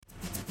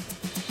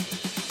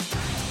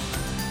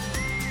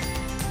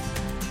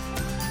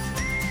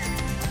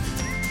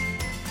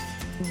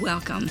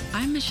Welcome.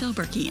 I'm Michelle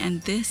Berkey,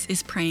 and this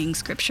is Praying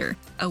Scripture,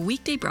 a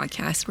weekday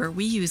broadcast where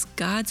we use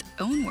God's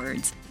own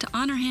words to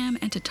honor Him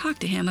and to talk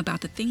to Him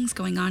about the things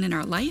going on in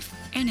our life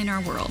and in our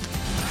world.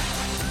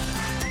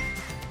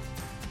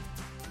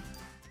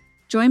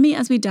 Join me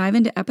as we dive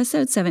into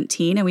episode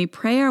 17 and we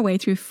pray our way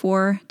through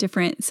 4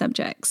 different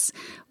subjects: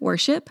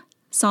 worship,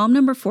 Psalm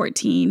number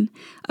 14,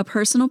 a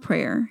personal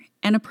prayer,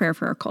 and a prayer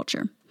for our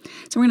culture.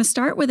 So we're going to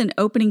start with an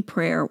opening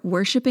prayer,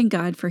 worshiping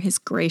God for His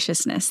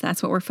graciousness.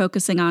 That's what we're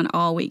focusing on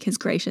all week, His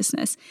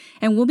graciousness.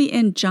 And we'll be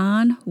in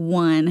John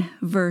 1,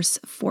 verse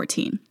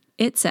 14.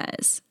 It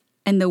says,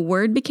 "And the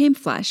Word became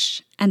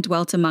flesh and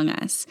dwelt among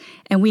us,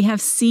 and we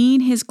have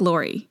seen His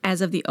glory as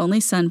of the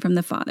only Son from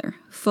the Father,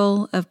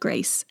 full of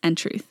grace and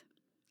truth."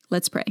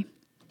 Let's pray.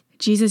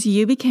 Jesus,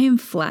 you became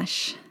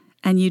flesh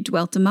and you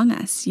dwelt among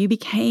us. You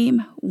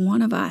became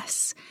one of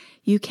us.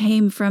 You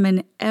came from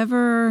an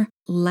everlasting,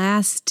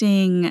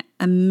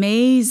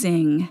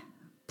 amazing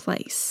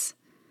place,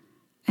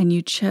 and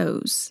you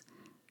chose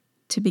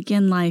to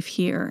begin life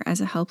here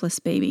as a helpless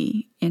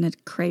baby in a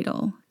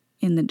cradle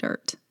in the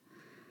dirt.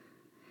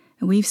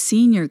 And we've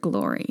seen your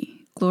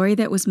glory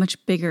that was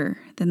much bigger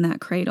than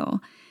that cradle.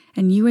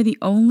 And you are the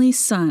only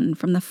Son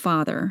from the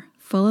Father,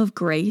 full of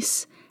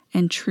grace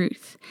and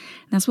truth.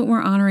 And that's what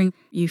we're honoring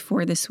you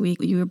for this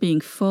week. You are being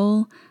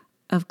full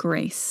of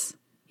grace.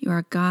 You are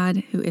a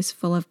God who is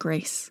full of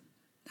grace.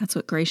 That's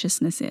what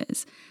graciousness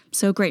is. I'm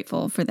so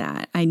grateful for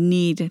that. I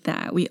need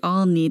that. We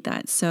all need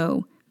that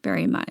so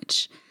very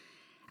much.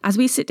 As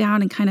we sit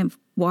down and kind of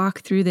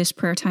walk through this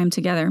prayer time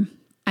together,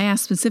 I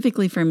ask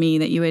specifically for me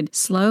that you would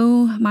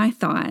slow my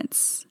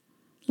thoughts.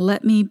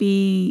 Let me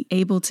be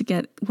able to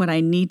get what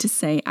I need to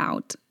say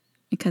out,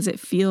 because it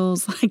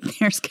feels like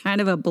there's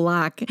kind of a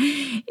block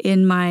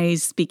in my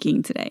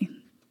speaking today.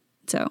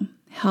 So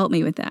help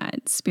me with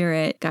that.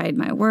 Spirit, guide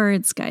my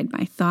words, guide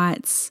my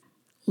thoughts.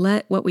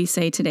 Let what we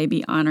say today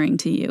be honoring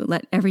to you.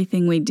 Let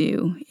everything we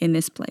do in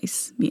this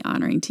place be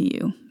honoring to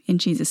you. In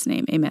Jesus'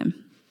 name, amen.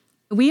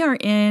 We are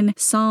in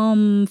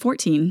Psalm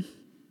 14.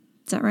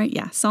 Is that right?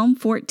 Yeah, Psalm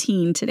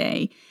 14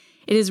 today.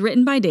 It is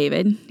written by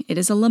David. It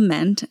is a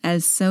lament,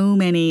 as so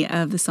many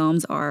of the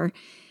Psalms are.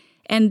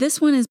 And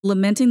this one is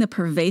lamenting the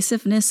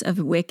pervasiveness of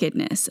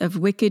wickedness, of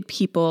wicked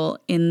people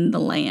in the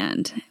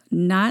land.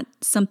 Not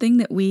something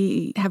that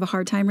we have a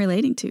hard time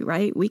relating to,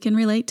 right? We can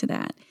relate to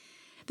that.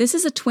 This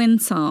is a twin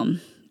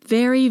psalm,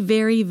 very,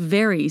 very,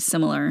 very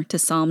similar to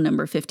Psalm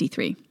number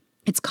 53.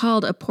 It's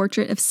called A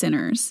Portrait of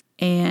Sinners,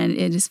 and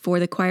it is for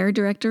the choir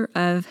director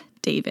of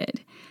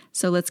David.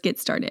 So let's get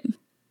started.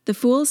 "The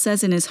fool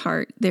says in his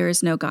heart, 'There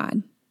is no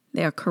God.'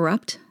 They are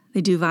corrupt.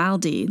 They do vile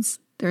deeds.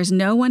 There is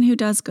no one who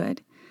does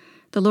good.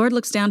 The Lord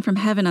looks down from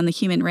heaven on the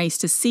human race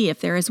to see if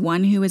there is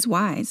one who is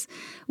wise,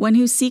 one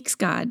who seeks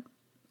God.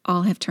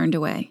 All have turned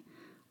away.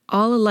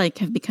 All alike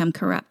have become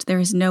corrupt. There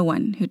is no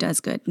one who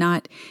does good,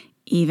 not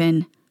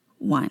even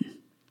one."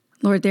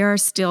 Lord, there are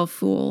still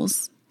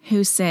fools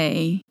who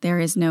say there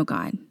is no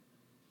God.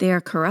 They are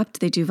corrupt.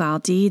 They do vile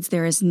deeds.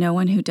 There is no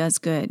one who does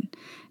good.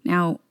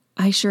 Now,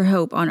 I sure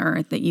hope on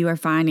earth that you are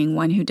finding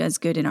one who does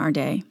good in our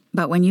day.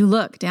 But when you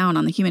look down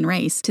on the human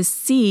race to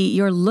see,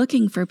 you're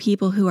looking for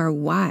people who are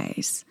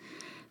wise,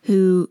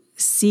 who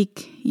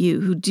seek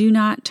you, who do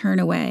not turn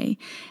away.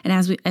 And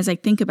as I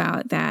think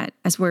about that,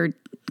 as we're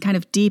kind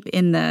of deep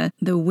in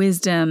the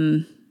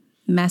wisdom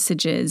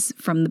messages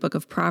from the book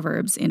of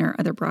Proverbs in our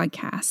other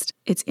broadcast,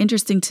 it's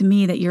interesting to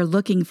me that you're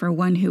looking for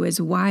one who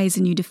is wise,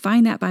 and you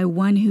define that by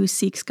one who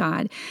seeks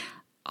God.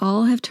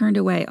 All have turned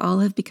away. All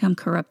have become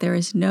corrupt. There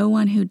is no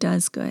one who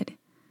does good.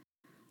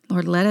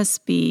 Lord, let us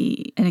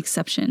be an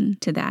exception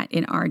to that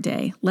in our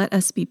day. Let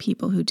us be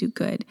people who do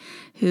good,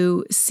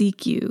 who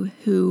seek you,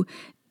 who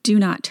do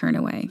not turn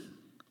away.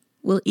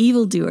 "Will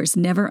evildoers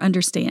never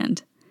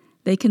understand?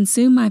 They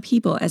consume my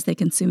people as they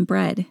consume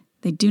bread.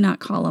 They do not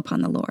call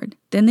upon the Lord.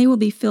 Then they will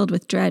be filled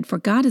with dread, for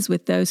God is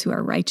with those who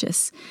are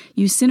righteous.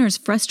 You sinners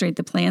frustrate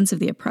the plans of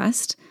the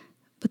oppressed,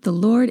 but the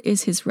Lord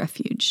is his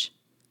refuge."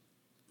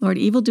 Lord,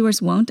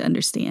 evildoers won't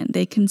understand.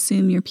 They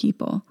consume your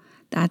people.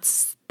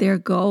 That's their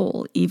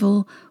goal.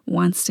 Evil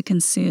wants to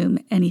consume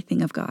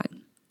anything of God.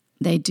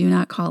 They do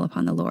not call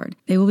upon the Lord.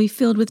 They will be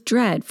filled with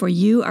dread, for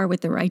you are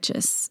with the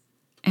righteous.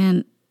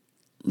 And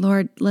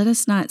Lord, let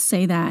us not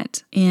say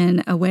that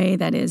in a way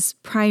that is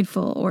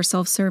prideful or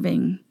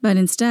self-serving, but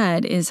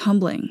instead is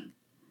humbling.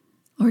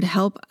 Lord,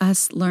 help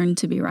us learn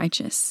to be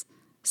righteous.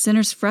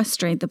 Sinners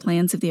frustrate the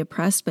plans of the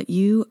oppressed, but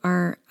you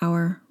are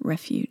our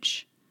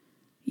refuge.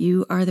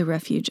 You are the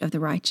refuge of the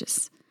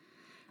righteous.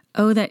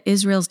 Oh, that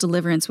Israel's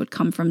deliverance would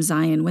come from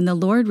Zion. When the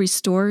Lord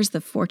restores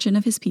the fortune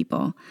of his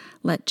people,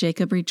 let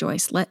Jacob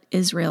rejoice. Let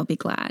Israel be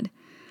glad.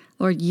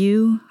 Lord,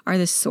 you are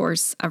the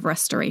source of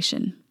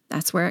restoration.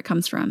 That's where it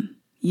comes from.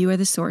 You are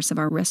the source of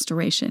our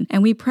restoration.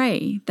 And we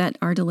pray that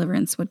our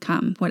deliverance would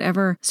come.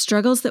 Whatever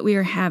struggles that we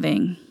are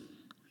having,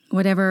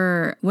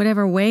 whatever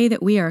way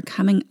that we are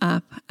coming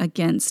up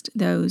against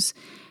those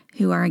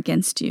who are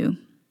against you,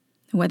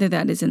 whether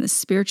that is in the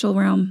spiritual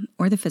realm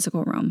or the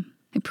physical realm,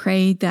 I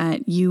pray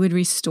that you would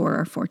restore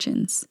our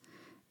fortunes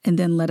and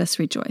then let us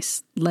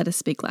rejoice. Let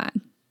us be glad.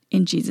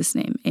 In Jesus'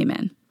 name,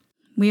 amen.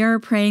 We are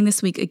praying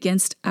this week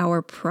against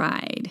our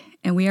pride,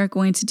 and we are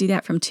going to do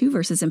that from 2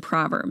 verses in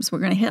Proverbs. We're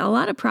going to hit a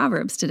lot of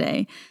Proverbs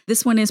today.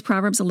 This one is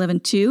Proverbs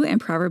 11:2 and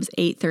Proverbs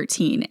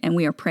 8:13, and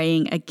we are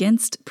praying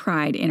against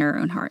pride in our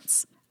own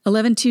hearts.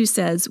 11:2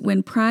 says,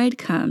 "When pride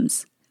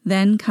comes,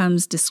 then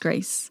comes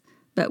disgrace,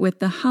 but with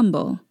the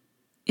humble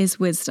is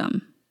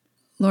wisdom."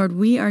 Lord,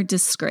 we are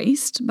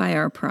disgraced by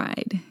our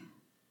pride,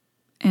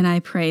 and I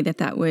pray that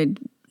that would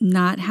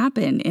not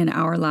happen in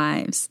our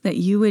lives, that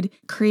you would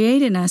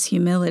create in us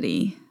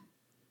humility.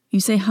 You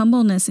say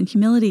humbleness and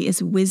humility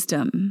is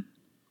wisdom,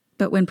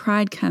 but when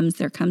pride comes,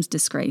 there comes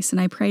disgrace. And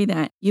I pray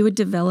that you would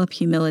develop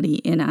humility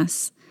in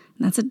us.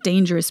 And that's a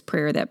dangerous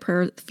prayer. That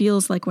prayer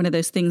feels like one of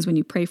those things when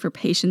you pray for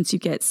patience, you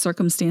get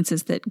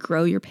circumstances that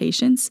grow your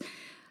patience.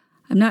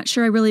 I'm not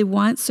sure I really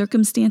want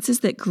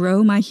circumstances that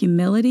grow my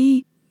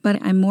humility, but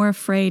I'm more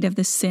afraid of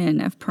the sin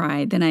of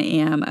pride than I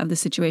am of the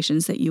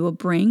situations that you will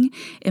bring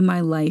in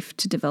my life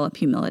to develop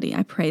humility.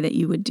 I pray that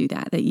you would do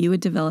that you would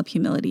develop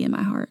humility in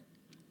my heart.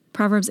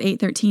 Proverbs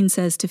 8:13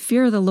 says, "To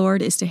fear the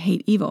Lord is to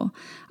hate evil.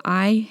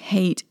 I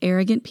hate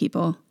arrogant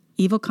people,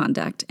 evil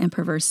conduct, and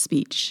perverse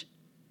speech."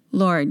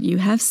 Lord, you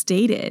have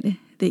stated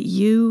that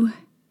you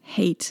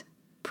hate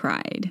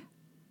pride.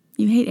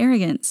 You hate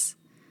arrogance.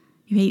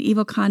 You hate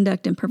evil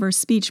conduct and perverse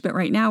speech, but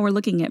right now we're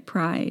looking at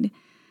pride.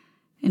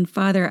 And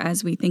Father,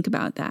 as we think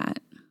about that,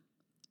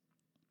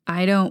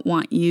 I don't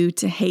want you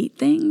to hate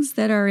things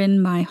that are in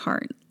my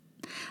heart.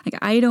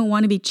 Like, I don't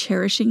want to be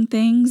cherishing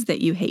things that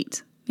you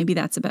hate. Maybe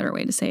that's a better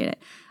way to say it.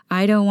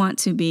 I don't want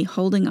to be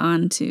holding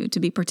on to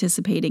be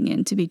participating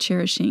in, to be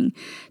cherishing,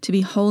 to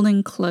be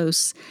holding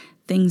close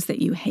things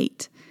that you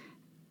hate.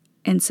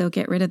 And so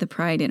get rid of the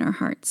pride in our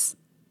hearts.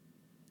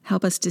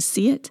 Help us to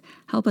see it.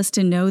 Help us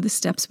to know the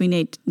steps we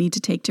need to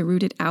take to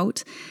root it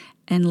out,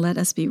 and let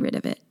us be rid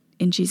of it.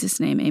 In Jesus'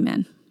 name,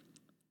 amen.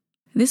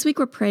 This week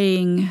we're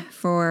praying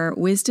for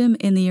wisdom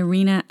in the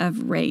arena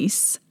of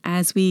race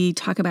as we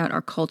talk about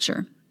our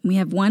culture. We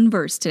have one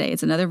verse today.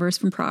 It's another verse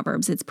from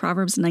Proverbs. It's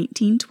Proverbs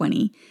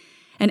 19:20.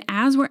 And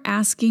as we're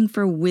asking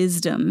for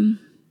wisdom,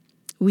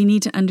 we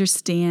need to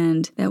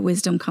understand that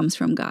wisdom comes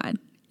from God.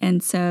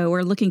 And so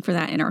we're looking for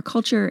that in our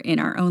culture, in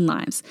our own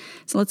lives.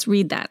 So let's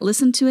read that.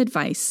 "Listen to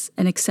advice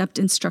and accept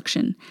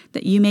instruction,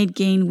 that you may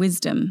gain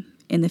wisdom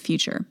in the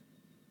future."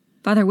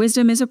 Father,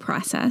 wisdom is a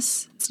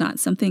process. It's not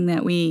something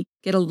that we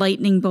get a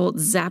lightning bolt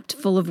zapped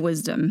full of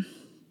wisdom.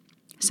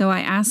 So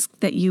I ask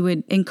that you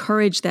would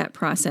encourage that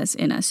process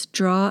in us.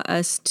 Draw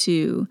us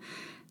to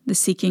the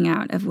seeking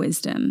out of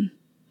wisdom.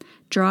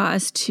 Draw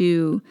us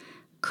to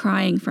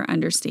crying for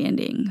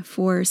understanding,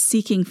 for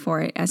seeking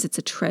for it as it's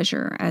a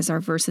treasure, as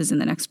our verses in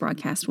the next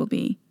broadcast will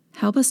be.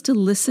 Help us to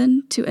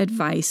listen to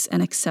advice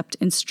and accept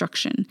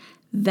instruction,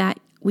 that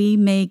we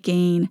may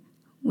gain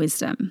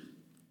wisdom.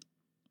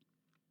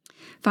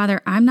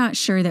 Father, I'm not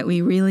sure that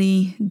we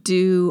really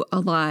do a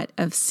lot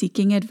of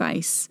seeking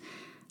advice,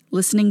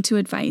 listening to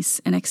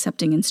advice, and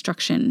accepting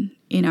instruction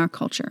in our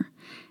culture.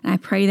 And I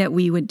pray that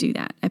we would do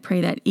that. I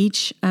pray that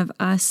each of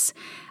us,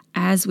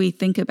 as we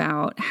think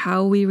about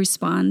how we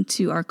respond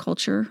to our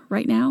culture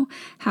right now,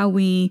 how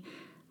we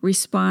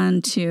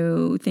respond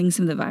to things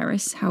in the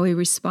virus, how we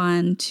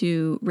respond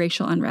to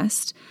racial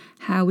unrest,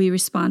 how we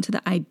respond to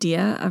the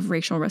idea of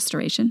racial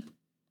restoration.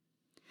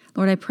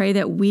 Lord, I pray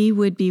that we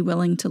would be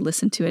willing to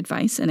listen to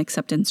advice and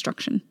accept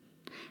instruction.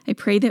 I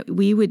pray that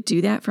we would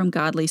do that from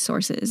godly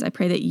sources. I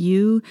pray that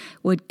you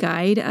would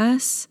guide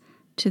us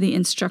to the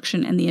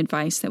instruction and the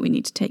advice that we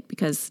need to take,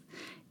 because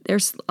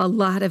there's a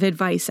lot of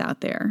advice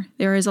out there.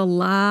 There is a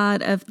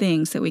lot of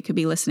things that we could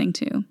be listening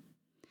to.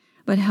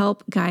 But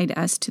help guide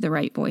us to the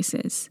right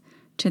voices,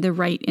 to the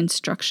right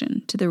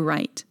instruction, to the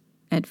right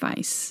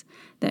advice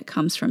that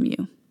comes from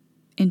you.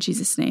 In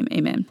Jesus' name,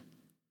 amen.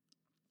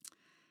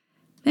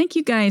 Thank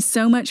you guys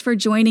so much for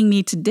joining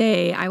me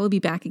today. I will be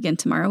back again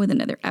tomorrow with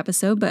another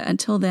episode, but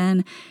until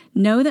then,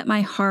 know that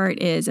my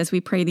heart is, as we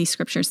pray these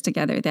scriptures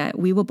together, that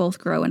we will both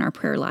grow in our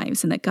prayer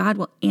lives and that God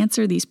will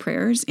answer these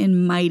prayers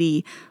in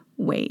mighty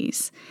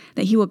ways,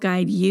 that He will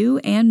guide you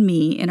and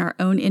me in our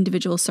own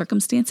individual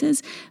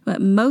circumstances,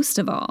 but most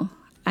of all,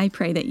 I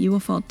pray that you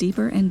will fall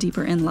deeper and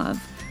deeper in love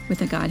with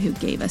the God who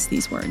gave us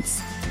these words.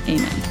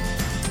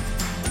 Amen.